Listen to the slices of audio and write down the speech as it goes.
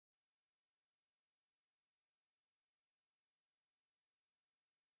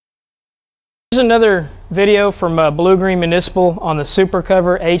Here's another video from Blue Green Municipal on the Sewper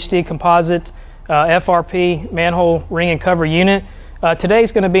cover HD composite FRP manhole ring and cover unit.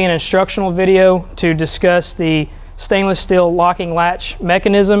 Today's going to be an instructional video to discuss the stainless steel locking latch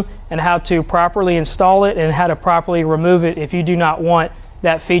mechanism and how to properly install it and how to properly remove it if you do not want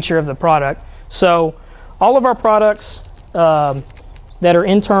that feature of the product. So all of our products that are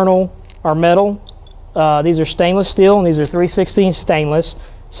internal are metal. These are stainless steel and these are 3/16 stainless.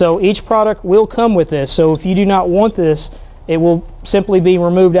 So each product will come with this. So if you do not want this, it will simply be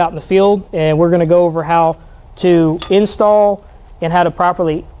removed out in the field, and we're going to go over how to install and how to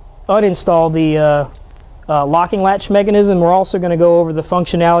properly uninstall the locking latch mechanism. We're also going to go over the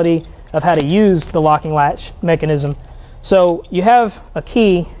functionality of how to use the locking latch mechanism. So you have a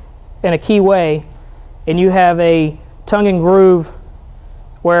key and a keyway, and you have a tongue and groove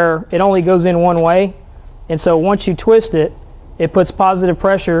where it only goes in one way, and so once you twist it, it puts positive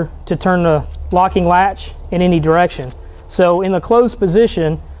pressure to turn the locking latch in any direction. So in the closed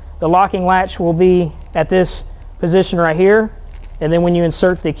position, the locking latch will be at this position right here, and then when you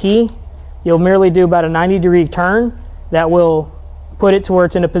insert the key, you'll merely do about a 90-degree turn. That will put it to where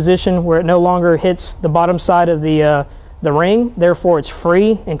it's in a position where it no longer hits the bottom side of the ring, therefore it's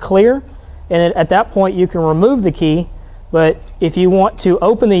free and clear. And at that point you can remove the key, but if you want to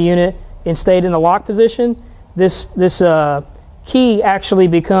open the unit and stay in the lock position, this key actually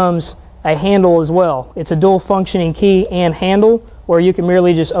becomes a handle as well. It's a dual functioning key and handle where you can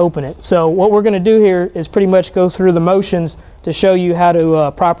merely just open it. So what we're going to do here is pretty much go through the motions to show you how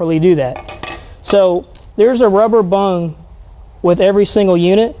to properly do that. So there's a rubber bung with every single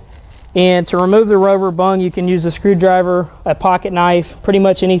unit, and to remove the rubber bung you can use a screwdriver, a pocket knife, pretty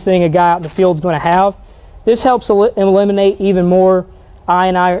much anything a guy out in the field is going to have. This helps eliminate even more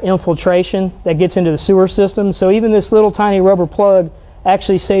I&I infiltration that gets into the sewer system. So even this little tiny rubber plug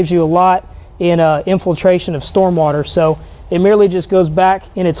actually saves you a lot in infiltration of stormwater. So it merely just goes back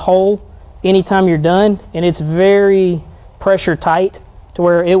in its hole anytime you're done, and it's very pressure tight to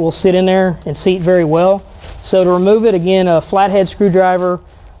where it will sit in there and seat very well. So to remove it, again, a flathead screwdriver,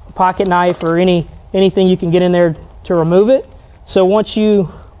 a pocket knife, or anything you can get in there to remove it. So once you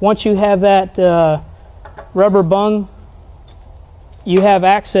have that rubber bung, you have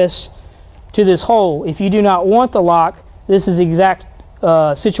access to this hole. If you do not want the lock, this is the exact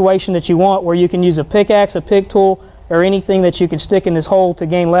situation that you want, where you can use a pickaxe, a pick tool, or anything that you can stick in this hole to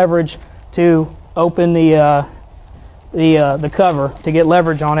gain leverage to open the cover, to get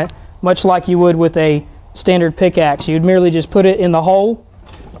leverage on it, much like you would with a standard pickaxe. You'd merely just put it in the hole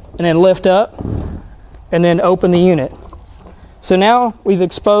and then lift up and then open the unit. So now we've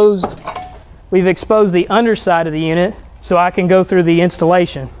exposed the underside of the unit, so I can go through the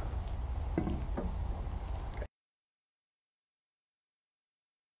installation.